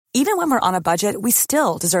Even when we're on a budget, we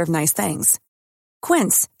still deserve nice things.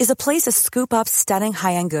 Quince is a place to scoop up stunning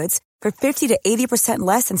high-end goods for 50 to 80%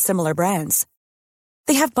 less than similar brands.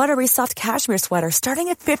 They have buttery soft cashmere sweaters starting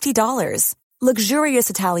at $50,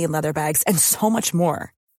 luxurious Italian leather bags, and so much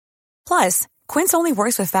more. Plus, Quince only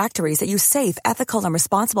works with factories that use safe, ethical, and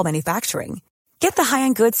responsible manufacturing. Get the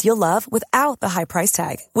high-end goods you'll love without the high price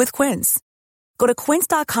tag with Quince. Go to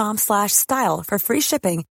quince.com/style for free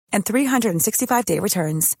shipping and 365-day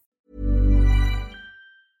returns.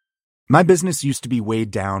 My business used to be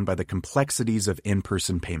weighed down by the complexities of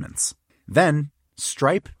in-person payments. Then,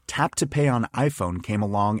 Stripe Tap to Pay on iPhone came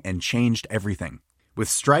along and changed everything. With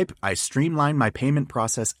Stripe, I streamlined my payment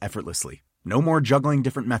process effortlessly. No more juggling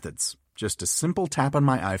different methods. Just a simple tap on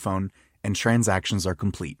my iPhone and transactions are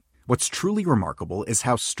complete. What's truly remarkable is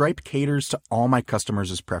how Stripe caters to all my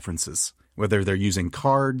customers' preferences. Whether they're using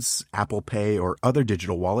cards, Apple Pay, or other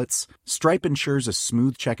digital wallets, Stripe ensures a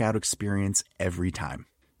smooth checkout experience every time.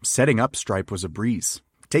 Setting up Stripe was a breeze,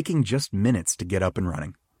 taking just minutes to get up and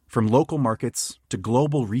running. From local markets to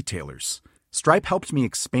global retailers, Stripe helped me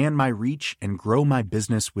expand my reach and grow my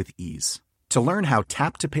business with ease. To learn how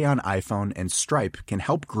Tap to Pay on iPhone and Stripe can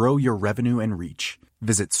help grow your revenue and reach,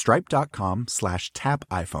 visit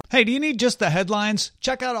stripe.com/tapiphone. Hey, do you need just the headlines?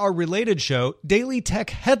 Check out our related show, Daily Tech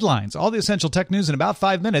Headlines. All the essential tech news in about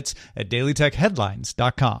 5 minutes at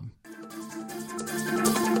dailytechheadlines.com.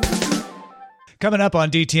 Coming up on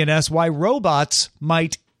DTNS, why robots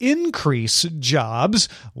might increase jobs.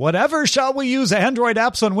 Whatever shall we use Android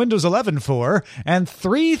apps on Windows 11 for? And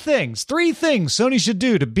three things Sony should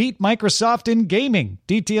do to beat Microsoft in gaming.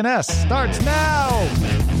 DTNS starts now.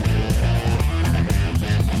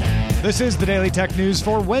 This is the Daily Tech News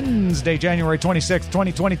for Wednesday, January 26th,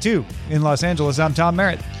 2022. In Los Angeles, I'm Tom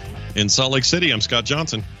Merritt. In Salt Lake City, I'm Scott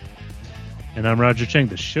Johnson. And I'm Roger Cheng,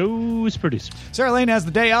 the show's producer. Sarah Lane has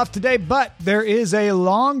the day off today, but there is a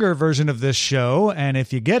longer version of this show, and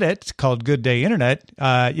if you get it, called Good Day Internet,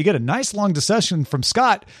 you get a nice long discussion from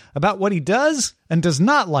Scott about what he does and does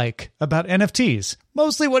not like about NFTs.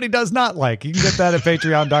 Mostly what he does not like. You can get that at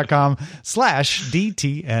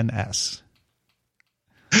patreon.com/DTNS.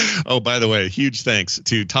 Oh, by the way, huge thanks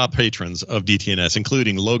to top patrons of DTNS,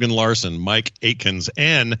 including Logan Larson, Mike Aitkins,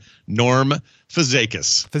 and Norm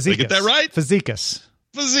Fazekis. Did I get that right? Fazekis.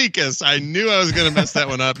 I knew I was going to mess that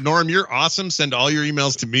one up. Norm, you're awesome. Send all your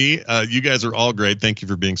emails to me. You guys are all great. Thank you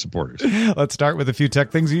for being supporters. Let's start with a few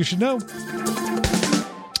tech things you should know.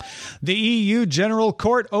 The EU General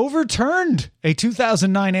Court overturned a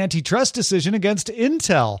 2009 antitrust decision against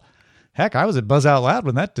Intel. Heck, I was at Buzz Out Loud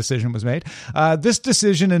when that decision was made. This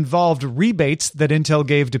decision involved rebates that Intel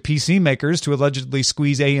gave to PC makers to allegedly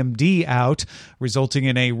squeeze AMD out, resulting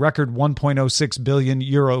in a record €1.06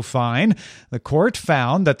 billion fine. The court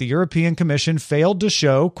found that the European Commission failed to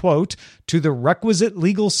show, quote, to the requisite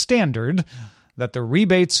legal standard that the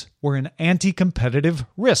rebates were an anti-competitive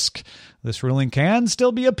risk. This ruling can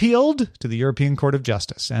still be appealed to the European Court of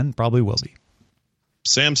Justice, and probably will be.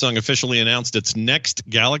 Samsung officially announced its next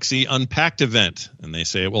Galaxy Unpacked event, and they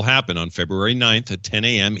say it will happen on February 9th at 10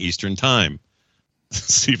 a.m. Eastern Time.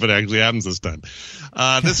 See if it actually happens this time.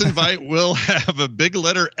 This invite will have a big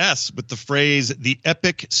letter S with the phrase, the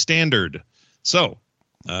Epic Standard. So,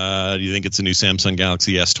 do you think it's a new Samsung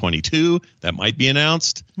Galaxy S22 that might be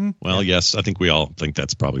announced? Well, yes, I think we all think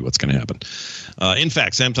that's probably what's going to happen. In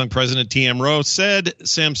fact, Samsung President TM Rowe said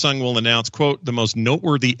Samsung will announce, quote, the most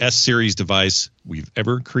noteworthy S-series device we've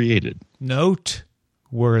ever created.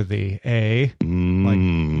 Noteworthy, eh?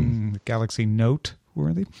 Like Galaxy Note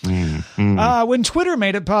worthy. When Twitter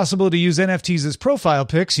made it possible to use NFTs as profile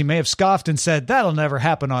pics, you may have scoffed and said, that'll never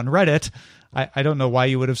happen on Reddit. I don't know why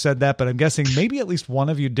you would have said that, but I'm guessing maybe at least one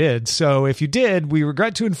of you did. So if you did, we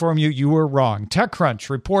regret to inform you, you were wrong. TechCrunch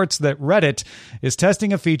reports that Reddit is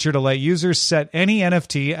testing a feature to let users set any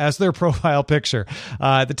NFT as their profile picture.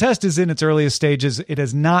 The test is in its earliest stages. It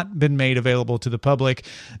has not been made available to the public.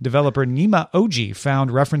 Developer Nima Oji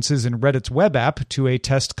found references in Reddit's web app to a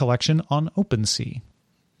test collection on OpenSea.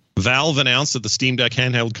 Valve announced that the Steam Deck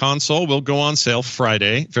handheld console will go on sale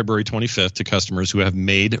Friday, February 25th, to customers who have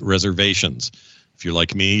made reservations. If you're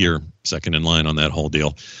like me, you're second in line on that whole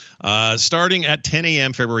deal. Starting at 10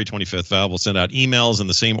 a.m. February 25th, Valve will send out emails in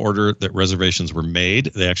the same order that reservations were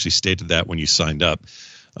made. They actually stated that when you signed up.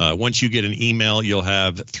 Once you get an email, you'll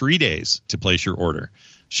have 3 days to place your order.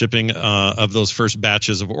 Shipping of those first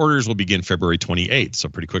batches of orders will begin February 28th, so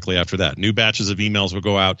pretty quickly after that. New batches of emails will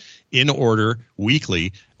go out in order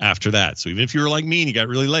weekly after that. So even if you were like me and you got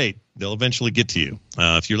really late, they'll eventually get to you.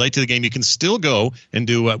 If you're late to the game, you can still go and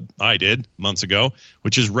do what I did months ago,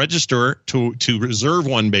 which is register to reserve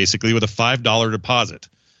one basically with a $5 deposit.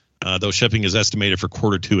 though shipping is estimated for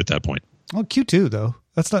Q2 at that point. Well, Q2 though.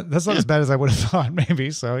 That's not as bad as I would have thought.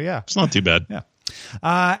 Maybe so. Yeah, it's not too bad. Yeah.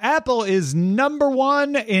 Apple is number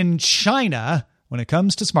one in China when it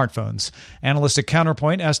comes to smartphones. Analysts at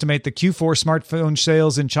Counterpoint estimate the Q4 smartphone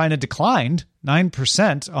sales in China declined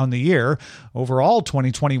 9% on the year. Overall,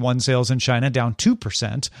 2021 sales in China down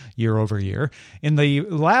 2% year over year. In the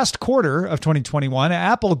last quarter of 2021,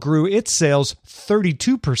 Apple grew its sales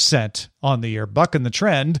 32% on the year, bucking the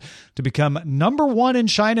trend to become number one in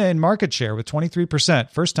China in market share with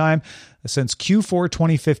 23%. First time since Q4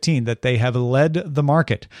 2015 that they have led the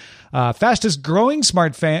market. Fastest growing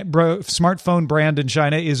smartphone brand in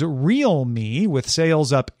China is Realme, with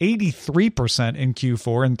sales up 83% in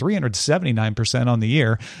Q4 and 379% on the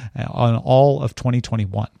year on all of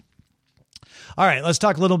 2021. All right, let's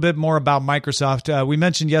talk a little bit more about Microsoft. We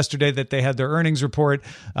mentioned yesterday that they had their earnings report.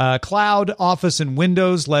 Cloud, Office, and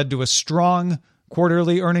Windows led to a strong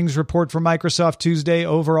quarterly earnings report for Microsoft Tuesday.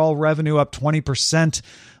 Overall revenue up 20%.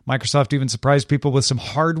 Microsoft even surprised people with some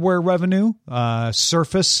hardware revenue.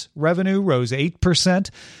 Surface revenue rose 8%.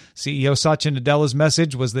 CEO Satya Nadella's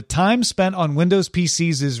message was that time spent on Windows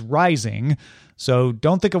PCs is rising. So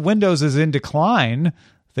don't think of Windows as in decline.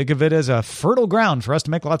 Think of it as a fertile ground for us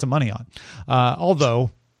to make lots of money on.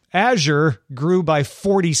 Although Azure grew by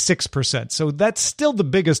 46%. So that's still the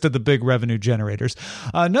biggest of the big revenue generators.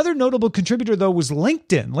 Another notable contributor, though, was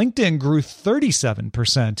LinkedIn. LinkedIn grew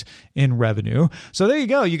 37% in revenue. So there you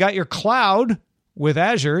go. You got your cloud with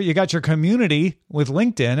Azure. You got your community with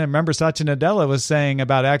LinkedIn. And remember, Satya Nadella was saying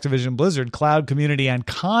about Activision Blizzard, cloud, community, and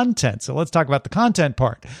content. So let's talk about the content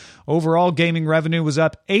part. Overall, gaming revenue was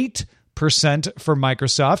up 8% for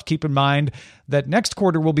Microsoft. Keep in mind that next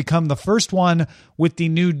quarter will become the first one with the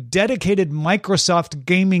new dedicated Microsoft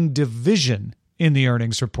gaming division in the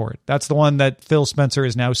earnings report. That's the one that Phil Spencer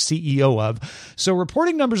is now CEO of. So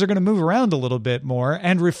reporting numbers are going to move around a little bit more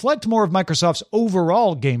and reflect more of Microsoft's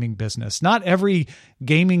overall gaming business. Not every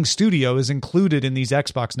gaming studio is included in these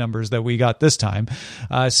Xbox numbers that we got this time.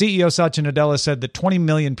 CEO Satya Nadella said that 20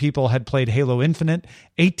 million people had played Halo Infinite,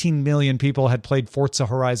 18 million people had played Forza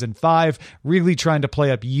Horizon 5, really trying to play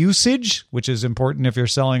up usage, which is important if you're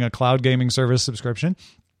selling a cloud gaming service subscription.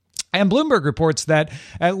 And Bloomberg reports that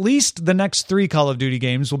at least the next 3 Call of Duty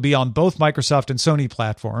games will be on both Microsoft and Sony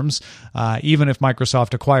platforms, even if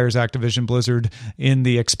Microsoft acquires Activision Blizzard in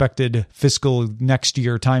the expected fiscal next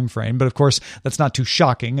year timeframe. But of course, that's not too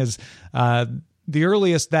shocking, as the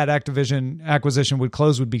earliest that Activision acquisition would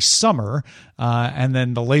close would be summer, and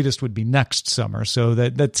then the latest would be next summer. So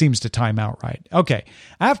that seems to time out right. Okay,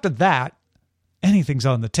 after that, anything's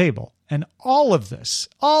on the table. And all of this,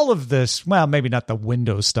 well, maybe not the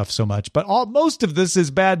Windows stuff so much, but most of this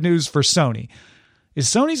is bad news for Sony. Is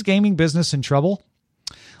Sony's gaming business in trouble?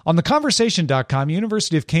 On theconversation.com,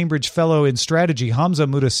 University of Cambridge fellow in strategy Hamza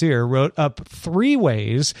Mudassir wrote up 3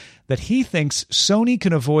 ways that he thinks Sony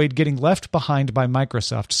can avoid getting left behind by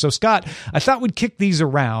Microsoft. So, Scott, I thought we'd kick these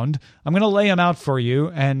around. I'm going to lay them out for you,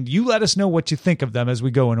 and you let us know what you think of them as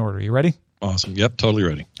we go in order. You ready? Awesome. Yep, totally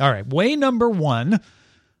ready. All right. Way number 1,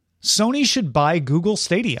 Sony should buy Google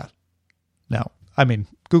Stadia. Now, I mean,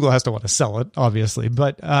 Google has to want to sell it, obviously,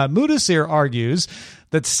 but Mudassir argues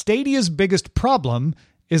that Stadia's biggest problem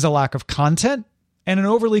is a lack of content and an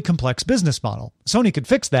overly complex business model. Sony could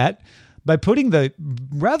fix that by putting the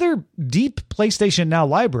rather deep PlayStation Now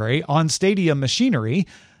library on Stadia machinery,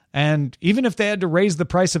 and even if they had to raise the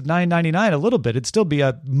price of $9.99 a little bit, it'd still be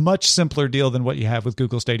a much simpler deal than what you have with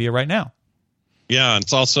Google Stadia right now. Yeah,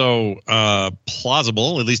 it's also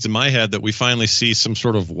plausible, at least in my head, that we finally see some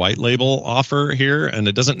sort of white label offer here, and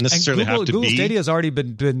it doesn't necessarily have to be. Google Stadia has already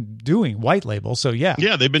been doing white label, so yeah.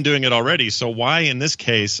 Yeah, they've been doing it already. So why in this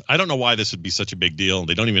case? I don't know why this would be such a big deal.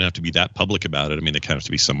 They don't even have to be that public about it. I mean, they kind of have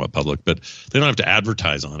to be somewhat public, but they don't have to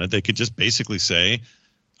advertise on it. They could just basically say,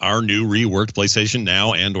 our new reworked PlayStation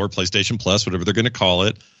Now and or PlayStation Plus, whatever they're going to call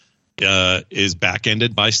it, is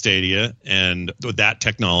back-ended by Stadia, and that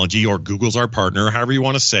technology, or Google's our partner, however you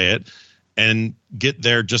want to say it, and get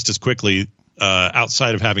there just as quickly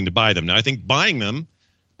outside of having to buy them. Now, I think buying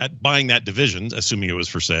that division, assuming it was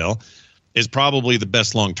for sale, is probably the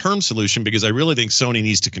best long-term solution, because I really think Sony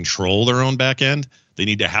needs to control their own back-end. They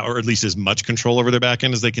need to have, or at least as much control over their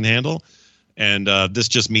back-end as they can handle. And this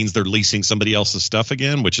just means they're leasing somebody else's stuff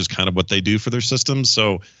again, which is kind of what they do for their systems.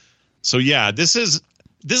 So yeah,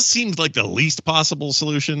 this seems like the least possible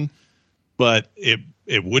solution, but it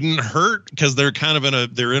wouldn't hurt, because they're kind of in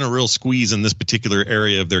a real squeeze in this particular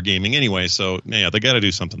area of their gaming anyway. So yeah, they got to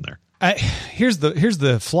do something there. Here's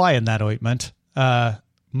the fly in that ointment.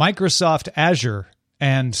 Microsoft Azure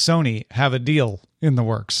and Sony have a deal in the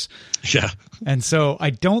works. Yeah. And so I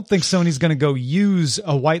don't think Sony's going to go use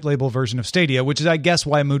a white label version of Stadia, which is, I guess,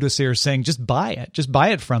 why Mudasir is saying just buy it. Just buy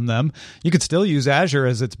it from them. You could still use Azure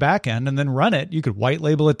as its backend and then run it. You could white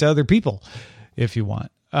label it to other people if you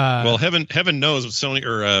want. Well, heaven knows Sony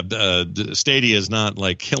or Stadia is not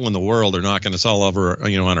like killing the world or knocking us all over,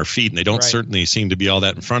 on our feet, and they don't certainly seem to be all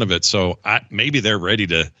that in front of it. So maybe they're ready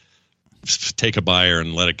to take a buyer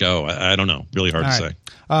and let it go. I don't know. Really hard to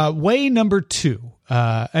say. Way number 2.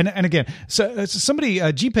 And again, so somebody,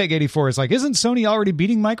 GPEG84 is like, isn't Sony already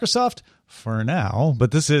beating Microsoft? For now,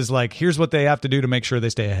 but this is like, here's what they have to do to make sure they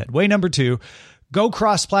stay ahead. Way number 2, go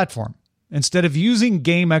cross-platform. Instead of using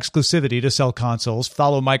game exclusivity to sell consoles,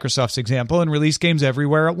 follow Microsoft's example and release games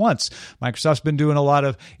everywhere at once. Microsoft's been doing a lot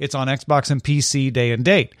of it's on Xbox and PC day and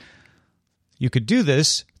date. You could do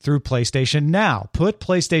this through PlayStation Now. Put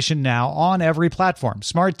PlayStation Now on every platform.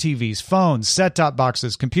 Smart TVs, phones, set-top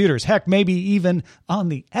boxes, computers, heck, maybe even on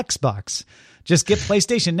the Xbox. Just get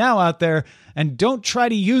PlayStation Now out there and don't try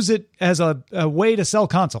to use it as a way to sell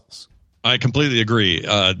consoles. I completely agree.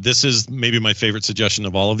 This is maybe my favorite suggestion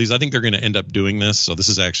of all of these. I think they're going to end up doing this. So this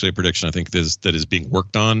is actually a prediction I think that is being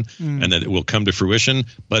worked on and that it will come to fruition.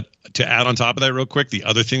 But to add on top of that real quick, the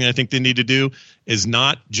other thing I think they need to do is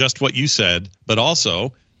not just what you said, but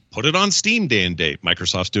also put it on Steam day and date.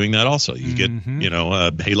 Microsoft's doing that also. You get,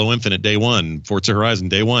 Halo Infinite day one, Forza Horizon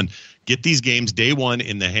day one. Get these games day one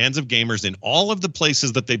in the hands of gamers in all of the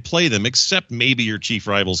places that they play them, except maybe your chief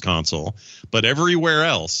rival's console. But everywhere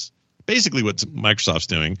else, basically what Microsoft's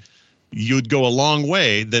doing, you'd go a long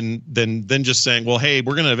way than just saying, well, hey,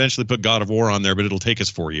 we're going to eventually put God of War on there, but it'll take us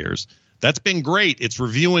 4 years. That's been great. It's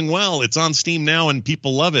reviewing well. It's on Steam now, and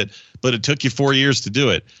people love it, but it took you 4 years to do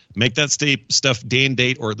it. Make that stuff day and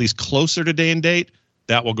date, or at least closer to day and date.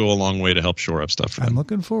 That will go a long way to help shore up stuff for them. I'm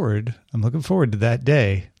looking forward to that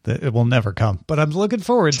day. That it will never come, but I'm looking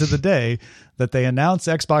forward to the day that they announce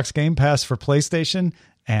Xbox Game Pass for PlayStation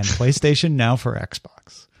and PlayStation Now for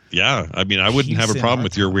Xbox. Yeah, I mean, I wouldn't have a problem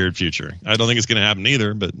with your weird future. I don't think it's going to happen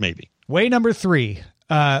either, but maybe. Way number 3,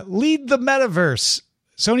 lead the metaverse.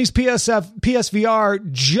 Sony's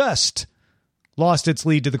PSVR just lost its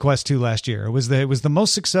lead to the Quest 2 last year. It was the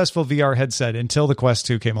most successful VR headset until the Quest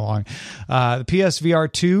 2 came along. The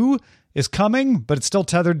PSVR 2 is coming, but it's still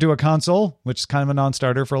tethered to a console, which is kind of a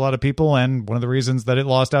non-starter for a lot of people, and one of the reasons that it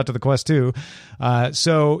lost out to the Quest 2.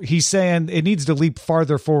 So he's saying it needs to leap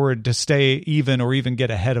farther forward to stay even or even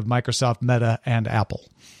get ahead of Microsoft, Meta, and Apple.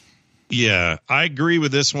 Yeah, I agree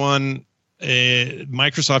with this one.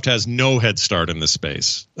 Microsoft has no head start in this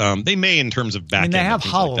space. They may in terms of back end. They have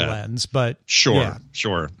HoloLens, but sure.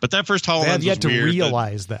 But that first HoloLens, they have yet to weird.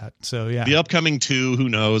 realize that. So yeah, the upcoming 2, who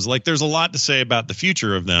knows? Like, there's a lot to say about the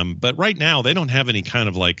future of them, but right now they don't have any kind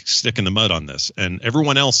of like stick in the mud on this, and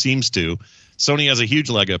everyone else seems to. Sony has a huge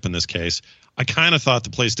leg up in this case. I kind of thought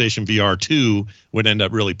the PlayStation VR 2 would end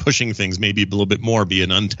up really pushing things maybe a little bit more, be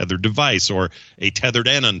an untethered device or a tethered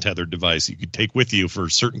and untethered device you could take with you for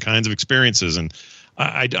certain kinds of experiences. And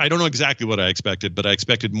I don't know exactly what I expected, but I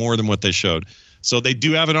expected more than what they showed. So they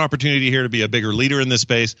do have an opportunity here to be a bigger leader in this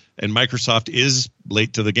space, and Microsoft is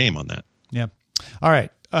late to the game on that. Yeah. All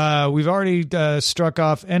right. We've already struck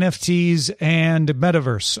off NFTs and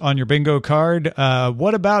Metaverse on your bingo card.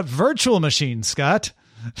 What about virtual machines, Scott?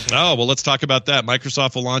 Oh, well, let's talk about that.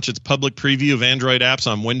 Microsoft will launch its public preview of Android apps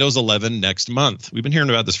on Windows 11 next month. We've been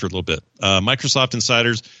hearing about this for a little bit. Microsoft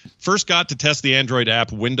insiders first got to test the Android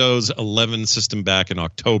app Windows 11 system back in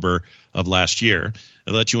October of last year.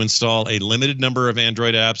 It lets you install a limited number of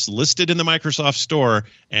Android apps listed in the Microsoft Store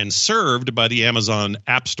and served by the Amazon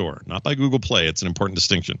App Store, not by Google Play. It's an important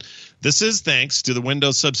distinction. This is thanks to the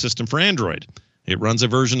Windows subsystem for Android. It runs a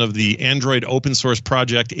version of the Android open source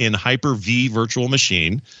project in Hyper-V Virtual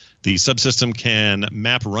Machine. The subsystem can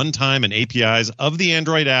map runtime and APIs of the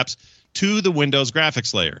Android apps to the Windows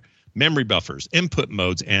graphics layer, memory buffers, input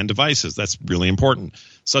modes, and devices. That's really important.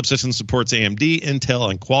 Subsystem supports AMD, Intel,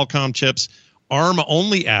 and Qualcomm chips.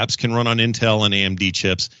 ARM-only apps can run on Intel and AMD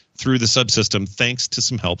chips through the subsystem, thanks to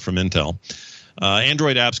some help from Intel.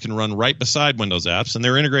 Android apps can run right beside Windows apps, and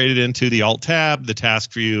they're integrated into the Alt-Tab, the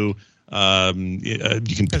task view. You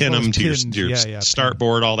can pin them to your start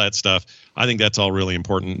board, all that stuff. I think that's all really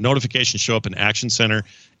important. Notifications show up in Action Center,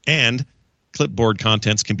 and clipboard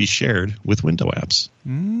contents can be shared with window apps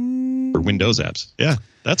or Windows apps. Yeah,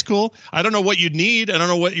 that's cool. I don't know what you'd need. I don't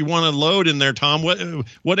know what you want to load in there, Tom.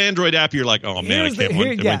 What Android app you're like, oh man, I can't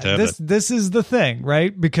wait to have it. This is the thing,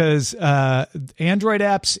 right? Because Android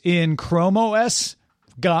apps in Chrome OS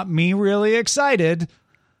got me really excited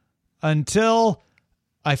until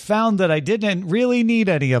I found that I didn't really need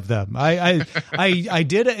any of them. I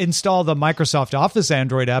did install the Microsoft Office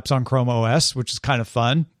Android apps on Chrome OS, which is kind of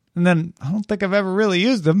fun. And then I don't think I've ever really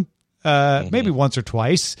used them. Maybe once or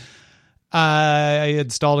twice. I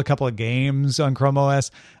installed a couple of games on Chrome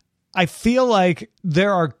OS. I feel like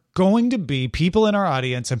there are going to be people in our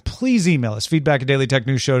audience, and please email us,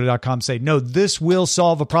 feedback@dailytechnewsshow.com, say, no, this will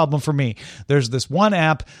solve a problem for me. There's this one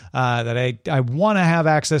app that I want to have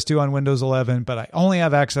access to on Windows 11, but I only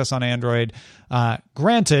have access on Android.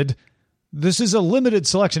 Granted, this is a limited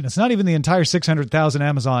selection. It's not even the entire 600,000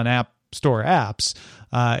 Amazon App Store apps.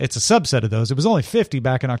 It's a subset of those. It was only 50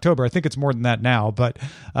 back in October. I think it's more than that now, but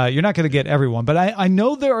you're not going to get everyone. But I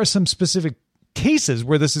know there are some specific cases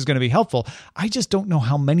where this is going to be helpful. I just don't know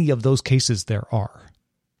how many of those cases there are.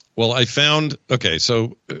 Well, I found,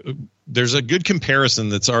 so there's a good comparison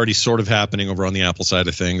that's already sort of happening over on the Apple side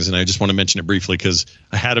of things, and I just want to mention it briefly because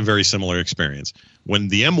I had a very similar experience. When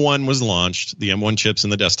the M1 was launched, the M1 chips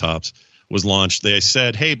in the desktops was launched, they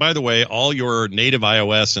said, hey, by the way, all your native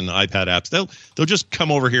iOS and iPad apps, they'll just come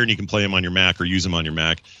over here and you can play them on your Mac or use them on your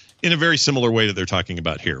Mac. In a very similar way that they're talking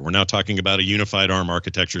about here. We're now talking about a unified ARM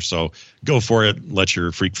architecture, so go for it, let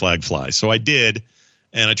your freak flag fly. So I did,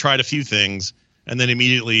 and I tried a few things, and then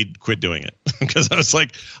immediately quit doing it. Because I was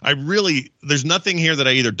like, there's nothing here that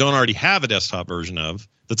I either don't already have a desktop version of,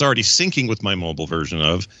 that's already syncing with my mobile version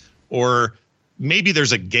of, or maybe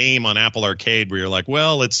there's a game on Apple Arcade where you're like,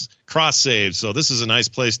 well, it's cross-save, so this is a nice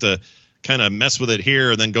place to kind of mess with it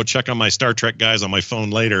here and then go check on my Star Trek guys on my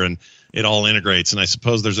phone later, and it all integrates. And I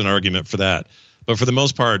suppose there's an argument for that. But for the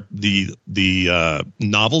most part, the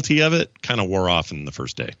novelty of it kind of wore off in the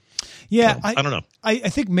first day. Yeah, so, I don't know. I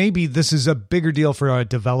think maybe this is a bigger deal for a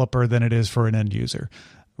developer than it is for an end user,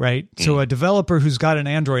 right? So a developer who's got an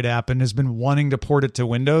Android app and has been wanting to port it to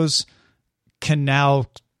Windows can now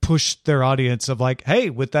push their audience of like, hey,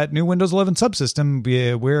 with that new Windows 11 subsystem,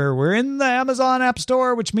 we're in the Amazon App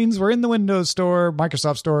Store, which means we're in the Windows Store,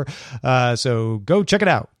 Microsoft Store. So go check it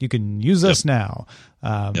out. You can use us now.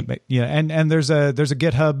 Yeah, and there's a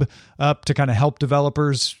GitHub up to kind of help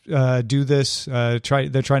developers do this. They're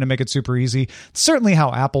trying to make it super easy. Certainly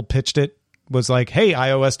how Apple pitched it was like, hey,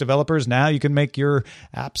 iOS developers, now you can make your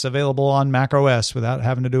apps available on Mac OS without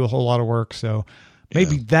having to do a whole lot of work. So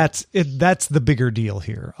maybe that's it. That's the bigger deal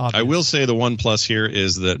here. Obviously. I will say the one plus here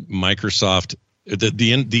is that Microsoft,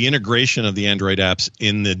 the integration of the Android apps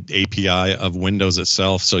in the API of Windows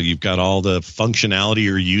itself, so you've got all the functionality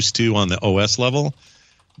you're used to on the OS level,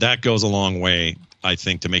 that goes a long way, I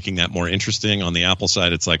think, to making that more interesting. On the Apple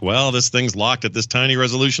side, it's like, well, this thing's locked at this tiny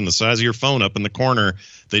resolution, the size of your phone up in the corner.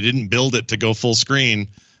 They didn't build it to go full screen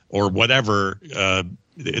or whatever.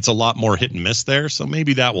 It's a lot more hit and miss there, so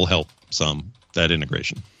maybe that will help some. That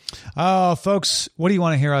integration. Oh, folks, what do you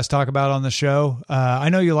want to hear us talk about on the show? I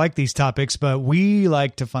know you like these topics, but we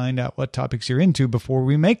like to find out what topics you're into before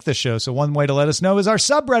we make the show. So one way to let us know is our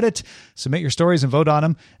subreddit. Submit your stories and vote on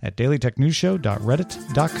them at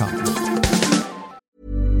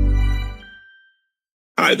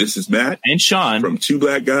dailytechnewsshow.reddit.com. Hi, this is Matt and Sean from Two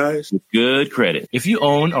Black Guys with Good Credit. If you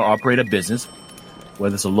own or operate a business,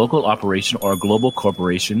 whether it's a local operation or a global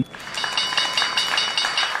corporation,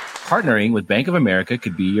 partnering with Bank of America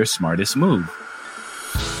could be your smartest move.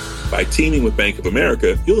 By teaming with Bank of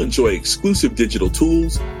America, you'll enjoy exclusive digital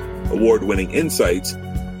tools, award-winning insights,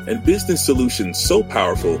 and business solutions so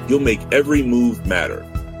powerful you'll make every move matter.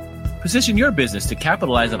 Position your business to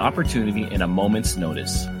capitalize on opportunity in a moment's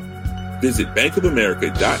notice. Visit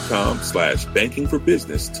bankofamerica.com/banking for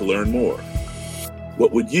business to learn more.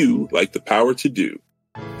 What would you like the power to do?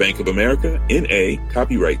 Bank of America, N.A.,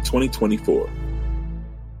 copyright 2024.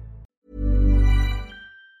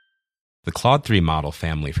 The Claude 3 model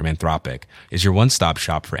family from Anthropic is your one-stop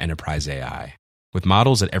shop for enterprise AI. With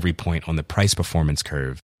models at every point on the price-performance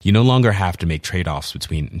curve, you no longer have to make trade-offs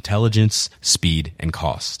between intelligence, speed, and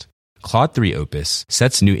cost. Claude 3 Opus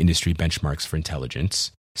sets new industry benchmarks for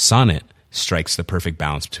intelligence. Sonnet strikes the perfect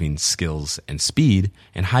balance between skills and speed.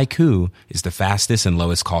 And Haiku is the fastest and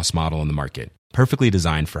lowest cost model in the market, perfectly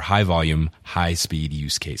designed for high-volume, high-speed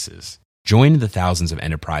use cases. Join the thousands of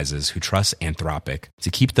enterprises who trust Anthropic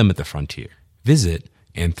to keep them at the frontier. Visit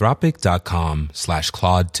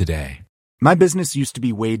anthropic.com/Claude today. My business used to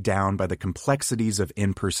be weighed down by the complexities of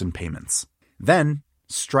in-person payments. Then,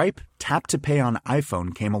 Stripe Tap to Pay on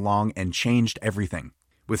iPhone came along and changed everything.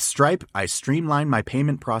 With Stripe, I streamlined my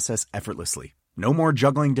payment process effortlessly. No more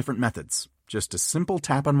juggling different methods. Just a simple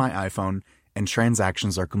tap on my iPhone and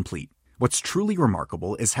transactions are complete. What's truly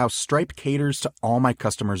remarkable is how Stripe caters to all my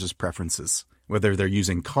customers' preferences. Whether they're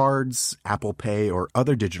using cards, Apple Pay, or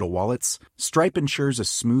other digital wallets, Stripe ensures a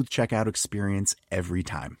smooth checkout experience every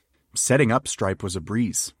time. Setting up Stripe was a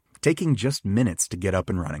breeze, taking just minutes to get up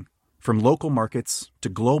and running. From local markets to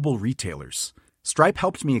global retailers, Stripe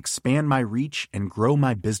helped me expand my reach and grow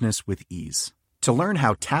my business with ease. To learn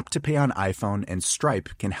how Tap to Pay on iPhone and Stripe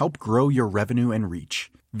can help grow your revenue and reach,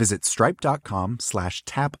 visit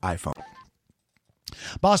stripe.com/tapiphone.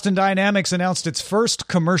 Boston Dynamics announced its first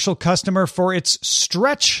commercial customer for its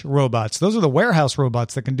stretch robots. Those are the warehouse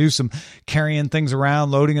robots that can do some carrying things around,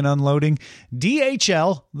 loading and unloading.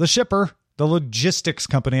 DHL, the shipper, the logistics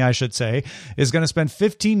company, I should say, is going to spend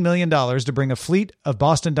 $15 million to bring a fleet of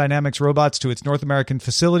Boston Dynamics robots to its North American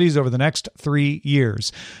facilities over the next 3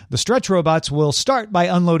 years. The stretch robots will start by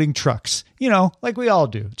unloading trucks, like we all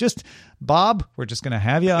do. Just, Bob, we're just going to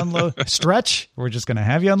have you unload. Stretch, we're just going to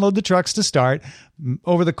have you unload the trucks to start.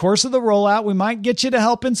 Over the course of the rollout, we might get you to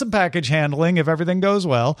help in some package handling if everything goes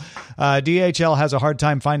well. DHL has a hard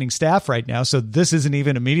time finding staff right now, so this isn't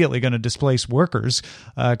even immediately going to displace workers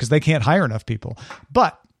because they can't hire enough people.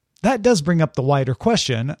 But that does bring up the wider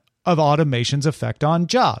question of automation's effect on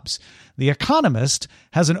jobs. The Economist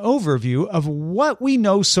has an overview of what we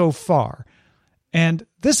know so far. And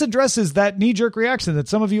this addresses that knee-jerk reaction that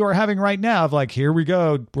some of you are having right now of like, here we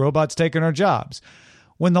go, robots taking our jobs.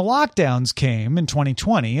 When the lockdowns came in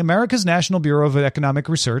 2020, America's National Bureau of Economic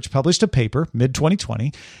Research published a paper,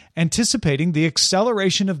 mid-2020, anticipating the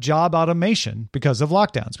acceleration of job automation because of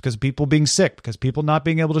lockdowns, because of people being sick, because of people not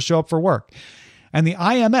being able to show up for work. And the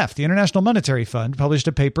IMF, the International Monetary Fund, published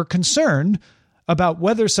a paper concerned about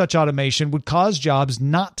whether such automation would cause jobs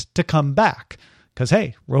not to come back. Because,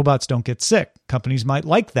 hey, robots don't get sick. Companies might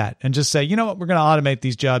like that and just say, you know what, we're going to automate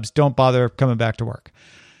these jobs. Don't bother coming back to work.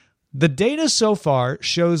 The data so far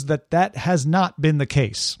shows that that has not been the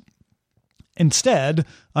case. Instead,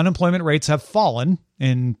 unemployment rates have fallen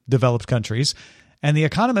in developed countries, and The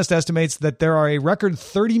Economist estimates that there are a record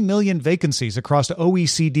 30 million vacancies across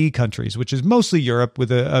OECD countries, which is mostly Europe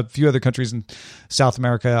with a few other countries in South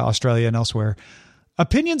America, Australia, and elsewhere.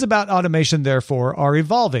 Opinions about automation, therefore, are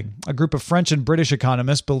evolving. A group of French and British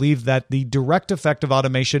economists believe that the direct effect of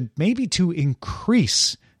automation may be to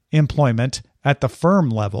increase employment at the firm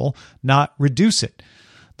level, not reduce it.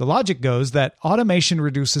 The logic goes that automation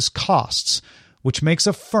reduces costs, which makes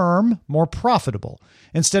a firm more profitable.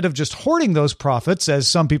 Instead of just hoarding those profits, as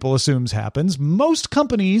some people assume happens, most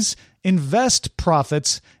companies invest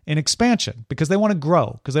profits in expansion because they want to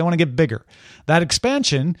grow, because they want to get bigger. That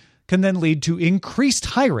expansion can then lead to increased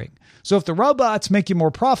hiring. So if the robots make you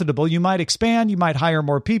more profitable, you might expand, you might hire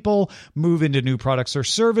more people, move into new products or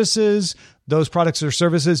services. Those products or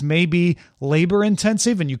services may be labor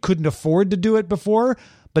intensive and you couldn't afford to do it before.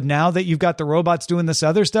 But now that you've got the robots doing this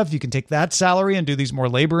other stuff, you can take that salary and do these more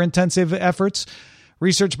labor intensive efforts.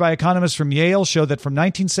 Research by economists from Yale showed that from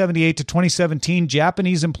 1978 to 2017,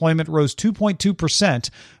 Japanese employment rose 2.2%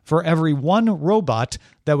 for every one robot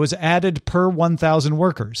that was added per 1,000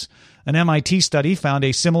 workers. An MIT study found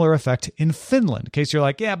a similar effect in Finland, in case you're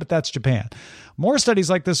like, yeah, but that's Japan. More studies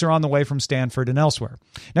like this are on the way from Stanford and elsewhere.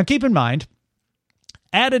 Now, keep in mind,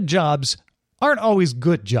 added jobs aren't always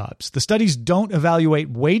good jobs. The studies don't evaluate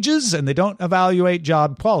wages and they don't evaluate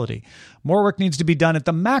job quality. More work needs to be done at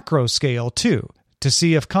the macro scale, too, to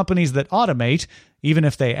see if companies that automate, even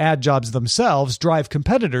if they add jobs themselves, drive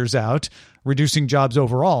competitors out, reducing jobs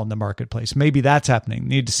overall in the marketplace. Maybe that's happening.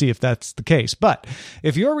 Need to see if that's the case. But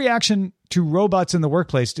if your reaction to robots in the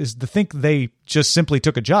workplace is to think they just simply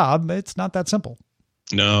took a job, it's not that simple.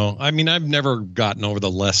 No, I mean, I've never gotten over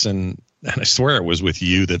the lesson, and I swear it was with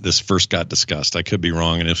you that this first got discussed. I could be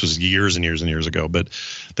wrong, and this was years and years and years ago. But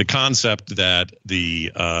the concept that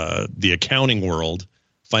the accounting world,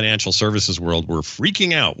 financial services world, were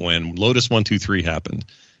freaking out when Lotus 1-2-3 happened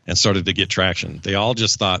and started to get traction. They all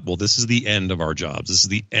just thought, well, this is the end of our jobs. This is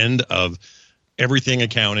the end of everything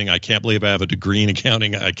accounting. I can't believe I have a degree in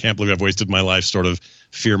accounting. I can't believe I've wasted my life, sort of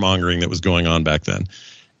fear-mongering that was going on back then.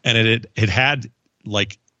 And it had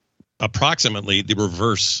like approximately the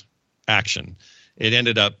reverse action. It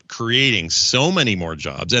ended up creating so many more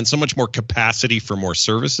jobs and so much more capacity for more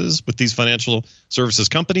services with these financial services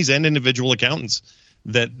companies and individual accountants,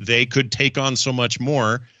 that they could take on so much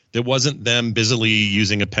more. That wasn't them busily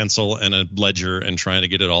using a pencil and a ledger and trying to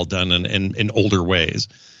get it all done in older ways.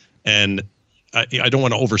 And I don't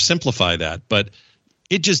want to oversimplify that, but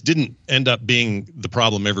it just didn't end up being the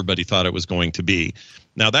problem everybody thought it was going to be.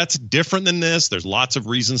 Now, that's different than this. There's lots of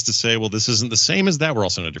reasons to say, well, this isn't the same as that. We're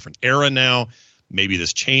also in a different era now. Maybe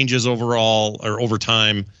this changes overall or over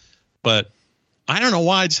time. But I don't know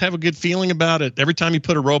why. I just have a good feeling about it. Every time you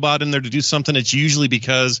put a robot in there to do something, it's usually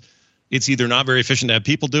because it's either not very efficient to have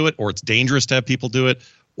people do it, or it's dangerous to have people do it,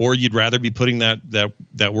 or you'd rather be putting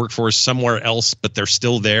that workforce somewhere else, but they're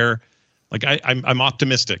still there. Like I'm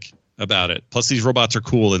optimistic about it. Plus, these robots are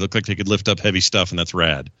cool. They look like they could lift up heavy stuff, and that's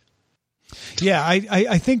rad. Yeah,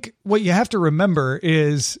 I think what you have to remember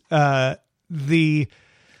is the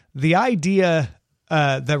idea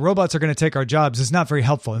that robots are going to take our jobs is not very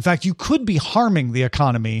helpful. In fact, you could be harming the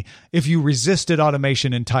economy if you resisted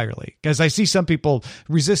automation entirely. Because I see some people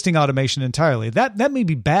resisting automation entirely. That may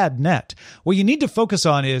be bad net. What you need to focus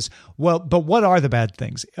on is, but what are the bad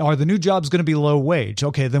things? Are the new jobs going to be low wage?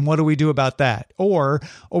 Okay, then what do we do about that?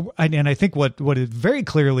 And I think what is very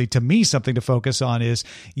clearly to me something to focus on is,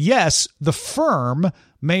 yes, the firm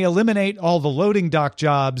may eliminate all the loading dock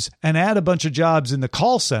jobs and add a bunch of jobs in the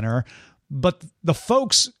call center, but the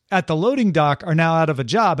folks at the loading dock are now out of a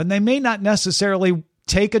job, and they may not necessarily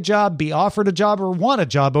take a job, be offered a job, or want a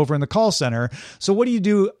job over in the call center. So what do you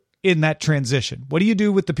do in that transition? What do you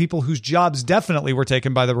do with the people whose jobs definitely were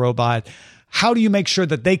taken by the robot? How do you make sure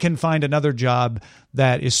that they can find another job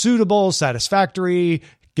that is suitable, satisfactory,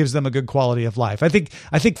 gives them a good quality of life? I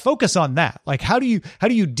think focus on that. Like, how do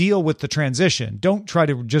you deal with the transition? Don't try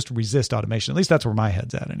to just resist automation. At least that's where my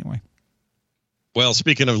head's at anyway. Well,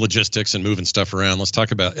 speaking of logistics and moving stuff around, let's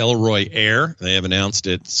talk about Elroy Air. They have announced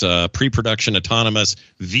its pre-production autonomous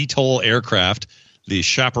VTOL aircraft, the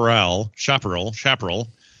Chaparral.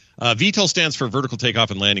 VTOL stands for vertical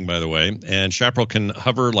takeoff and landing, by the way, and Chaparral can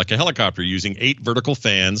hover like a helicopter using 8 vertical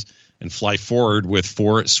fans and fly forward with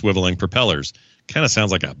 4 swiveling propellers. Kind of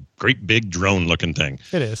sounds like a great big drone-looking thing.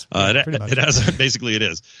 It is. It has basically it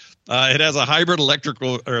is. It has a hybrid electric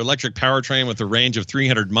powertrain with a range of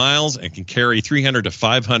 300 miles and can carry 300 to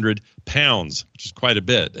 500 pounds, which is quite a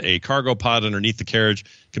bit. A cargo pod underneath the carriage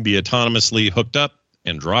can be autonomously hooked up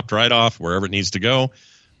and dropped right off wherever it needs to go.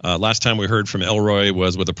 Last time we heard from Elroy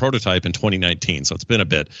was with a prototype in 2019, so it's been a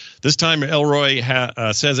bit. This time, Elroy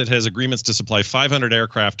says it has agreements to supply 500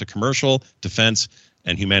 aircraft to commercial, defense,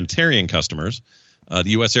 and humanitarian customers.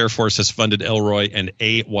 The U.S. Air Force has funded Elroy and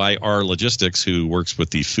AYR Logistics, who works with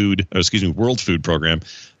the World Food Program.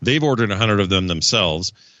 They've ordered 100 of them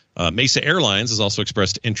themselves. Mesa Airlines has also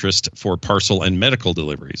expressed interest for parcel and medical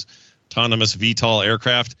deliveries. Autonomous VTOL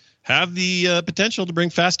aircraft have the potential to bring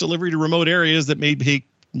fast delivery to remote areas that may take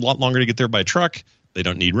a lot longer to get there by truck. They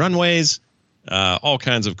don't need runways. All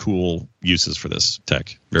kinds of cool uses for this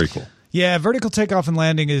tech. Very cool. Yeah, vertical takeoff and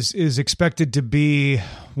landing is expected to be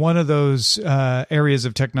one of those areas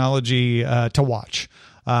of technology to watch.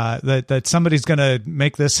 That somebody's going to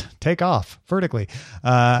make this take off vertically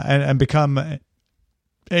and become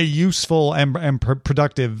a useful and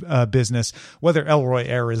productive business. Whether Elroy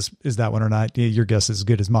Air is that one or not, your guess is as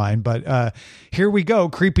good as mine. But here we go,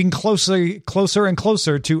 creeping closer and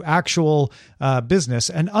closer to actual business.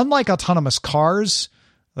 And unlike autonomous cars,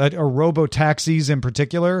 or robo-taxis in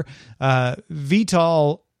particular,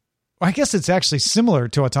 VTOL, I guess it's actually similar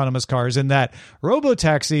to autonomous cars in that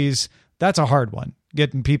robo-taxis, that's a hard one,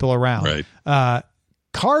 getting people around. Right.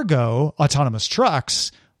 Cargo, autonomous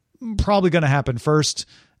trucks, probably going to happen first,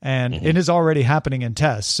 and it is already happening in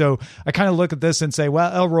tests. So I kind of look at this and say,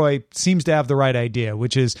 well, Elroy seems to have the right idea,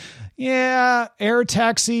 which is, air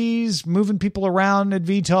taxis, moving people around at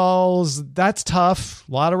VTOLs, that's tough.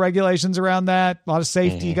 A lot of regulations around that, a lot of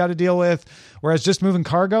safety you got to deal with. Whereas just moving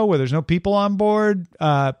cargo where there's no people on board,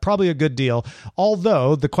 probably a good deal.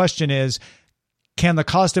 Although the question is, can the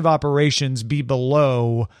cost of operations be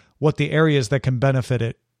below what the areas that can benefit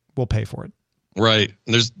it will pay for it? Right.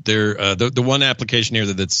 There's the one application here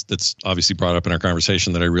that's obviously brought up in our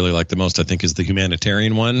conversation that I really like the most, I think, is the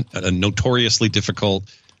humanitarian one. Notoriously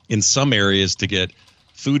difficult in some areas to get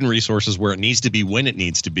food and resources where it needs to be when it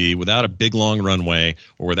needs to be without a big long runway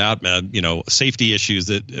or without safety issues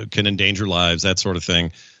that can endanger lives, that sort of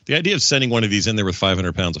thing. The idea of sending one of these in there with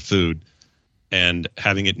 500 pounds of food and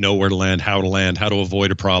having it know where to land, how to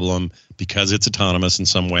avoid a problem because it's autonomous in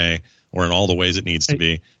some way or in all the ways it needs to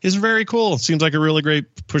be is very cool. It seems like a really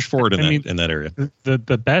great push forward in that area.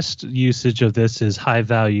 The best usage of this is high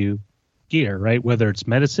value gear, right? Whether it's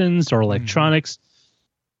medicines or electronics.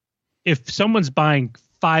 If someone's buying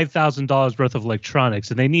 $5,000 worth of electronics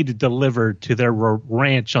and they need to deliver to their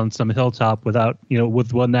ranch on some hilltop without,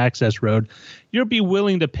 with one access road, you'll be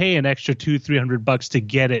willing to pay an extra $200-300 to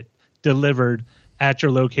get it delivered at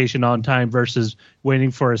your location on time versus waiting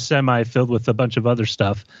for a semi filled with a bunch of other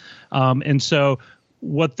stuff. And so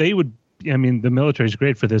what they would, the military is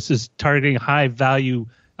great for this, is targeting high value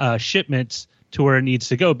shipments to where it needs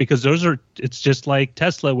to go, because it's just like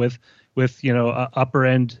Tesla with with upper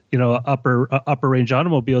end upper range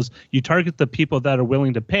automobiles. You target the people that are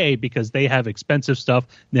willing to pay because they have expensive stuff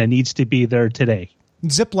that needs to be there today.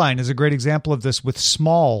 Zipline is a great example of this with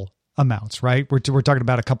small amounts, right? We're talking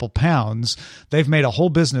about a couple pounds. They've made a whole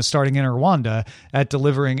business starting in Rwanda at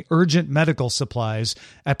delivering urgent medical supplies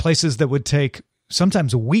at places that would take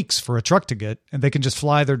sometimes weeks for a truck to get, and they can just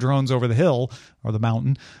fly their drones over the hill or the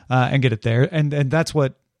mountain and get it there. And that's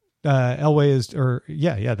what Elway is,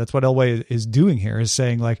 that's what Elway is doing here, is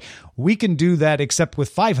saying, like, we can do that except with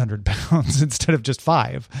 500 pounds instead of just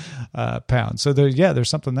 5 pounds. So there's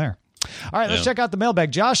something there. All right, let's check out the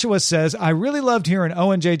mailbag. Joshua says, I really loved hearing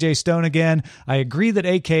Owen JJ Stone again. I agree that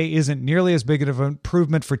 8K isn't nearly as big of an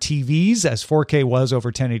improvement for TVs as 4K was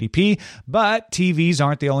over 1080p, but TVs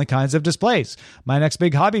aren't the only kinds of displays. My next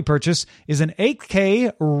big hobby purchase is an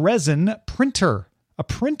 8K resin printer. A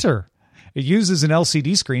printer. It uses an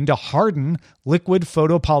LCD screen to harden liquid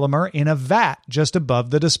photopolymer in a vat just above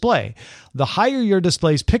the display. The higher your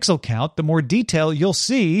display's pixel count, the more detail you'll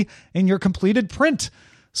see in your completed print.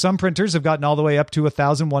 Some printers have gotten all the way up to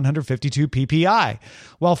 1,152 ppi.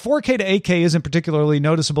 While 4K to 8K isn't particularly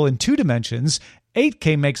noticeable in 2 dimensions,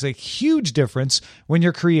 8K makes a huge difference when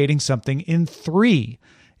you're creating something in 3.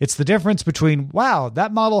 It's the difference between, wow,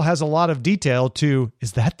 that model has a lot of detail, to,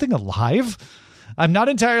 is that thing alive? I'm not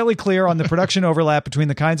entirely clear on the production overlap between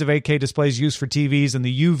the kinds of 8K displays used for TVs and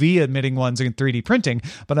the UV emitting ones in 3D printing,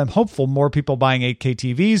 but I'm hopeful more people buying 8K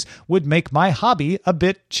TVs would make my hobby a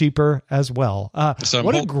bit cheaper as well.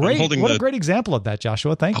 What a great example of that,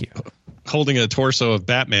 Joshua. Thank you. Holding a torso of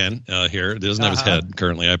Batman here. It doesn't have his head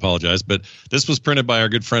currently. I apologize. But this was printed by our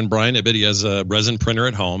good friend Brian Ibbett. He has a resin printer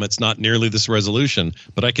at home. It's not nearly this resolution,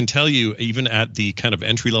 but I can tell you, even at the kind of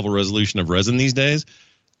entry-level resolution of resin these days,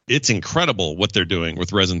 it's incredible what they're doing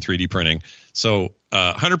with resin 3D printing. So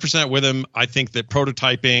 100% with him. I think that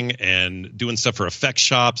prototyping and doing stuff for effect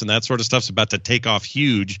shops and that sort of stuff is about to take off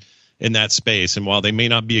huge in that space. And while they may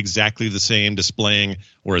not be exactly the same displaying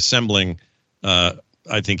or assembling, I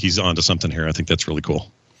think he's onto something here. I think that's really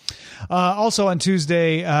cool. Also on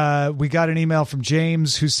Tuesday, we got an email from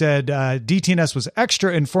James who said DTNS was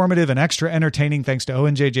extra informative and extra entertaining thanks to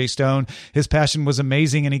Owen JJ Stone. His passion was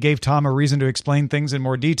amazing, and he gave Tom a reason to explain things in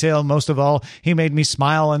more detail. Most of all, he made me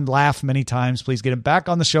smile and laugh many times. Please get him back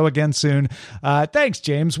on the show again soon. Thanks,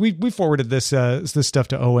 James. We forwarded this stuff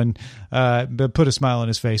to Owen, but put a smile on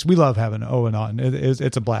his face. We love having Owen on.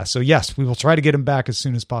 It's a blast. So yes, we will try to get him back as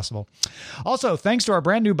soon as possible. Also, thanks to our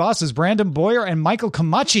brand new bosses, Brandon Boyer and Michael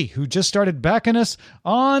Camachi, who just started backing us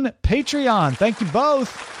on Patreon. Thank you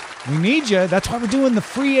both. We need you. That's why we're doing the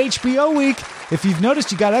free HBO week. If you've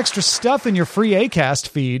noticed you got extra stuff in your free Acast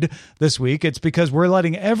feed this week, it's because we're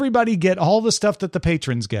letting everybody get all the stuff that the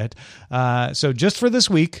patrons get. So just for this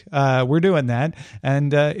week, we're doing that.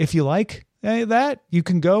 And if you like that, you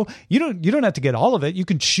can go. You don't have to get all of it. You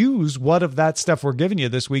can choose what of that stuff we're giving you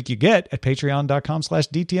this week you get at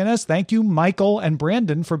patreon.com/DTNS. Thank you, Michael and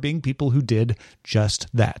Brandon, for being people who did just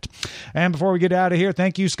that. And before we get out of here,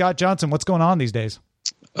 thank you, Scott Johnson. What's going on these days?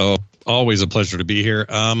 Oh, always a pleasure to be here.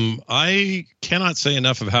 I cannot say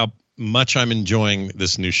enough of how much I'm enjoying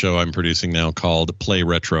this new show I'm producing now called Play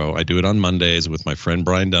Retro. I do it on Mondays with my friend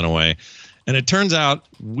Brian Dunaway. And it turns out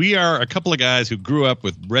we are a couple of guys who grew up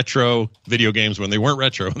with retro video games when they weren't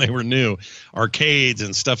retro, when they were new, arcades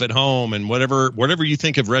and stuff at home and whatever you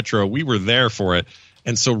think of retro, we were there for it.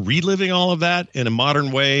 And so reliving all of that in a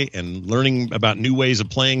modern way and learning about new ways of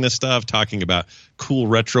playing this stuff, talking about cool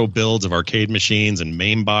retro builds of arcade machines and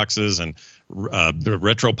MAME boxes and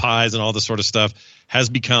retro pies and all this sort of stuff has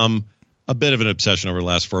become a bit of an obsession over the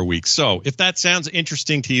last 4 weeks. So if that sounds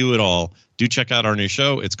interesting to you at all, do check out our new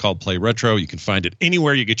show. It's called Play Retro. You can find it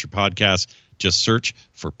anywhere you get your podcasts. Just search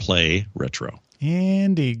for Play Retro.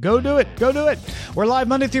 Indeed. Go do it. Go do it. We're live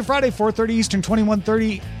Monday through Friday, 4:30 Eastern,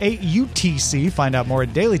 21:30 UTC. Find out more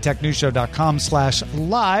at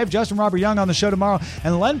dailytechnewsshow.com/live. Justin Robert Young on the show tomorrow.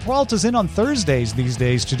 And Len Peralta's in on Thursdays these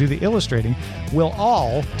days to do the illustrating. We'll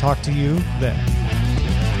all talk to you then.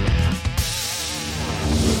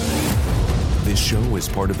 This show is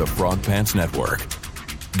part of the Frog Pants Network.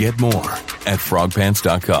 Get more at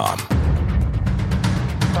frogpants.com.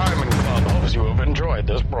 Diamond Club hopes you have enjoyed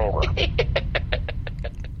this program.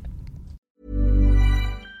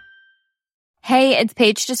 Hey, it's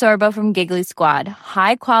Paige DeSorbo from Giggly Squad.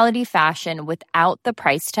 High quality fashion without the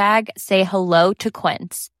price tag. Say hello to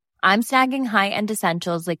Quince. I'm snagging high-end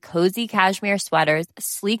essentials like cozy cashmere sweaters,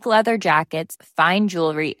 sleek leather jackets, fine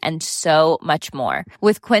jewelry, and so much more.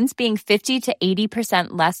 With Quince being 50 to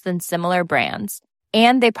 80% less than similar brands.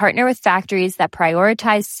 And they partner with factories that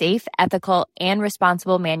prioritize safe, ethical, and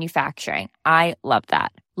responsible manufacturing. I love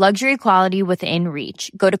that. Luxury quality within reach.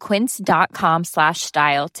 Go to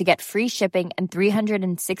quince.com/style to get free shipping and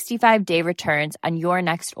 365-day returns on your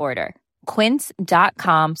next order.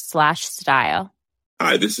 Quince.com/style.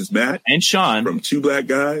 Hi, this is Matt and Sean from Two Black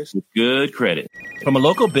Guys with Good Credit. From a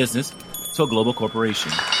local business to a global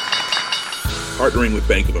corporation, partnering with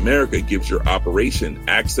Bank of America gives your operation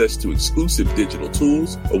access to exclusive digital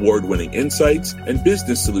tools, award-winning insights, and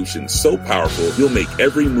business solutions so powerful you'll make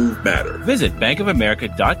every move matter. Visit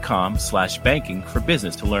bankofamerica.com/banking for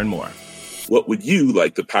business to learn more. What would you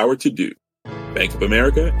like the power to do? Bank of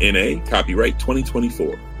America, N.A., copyright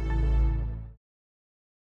 2024.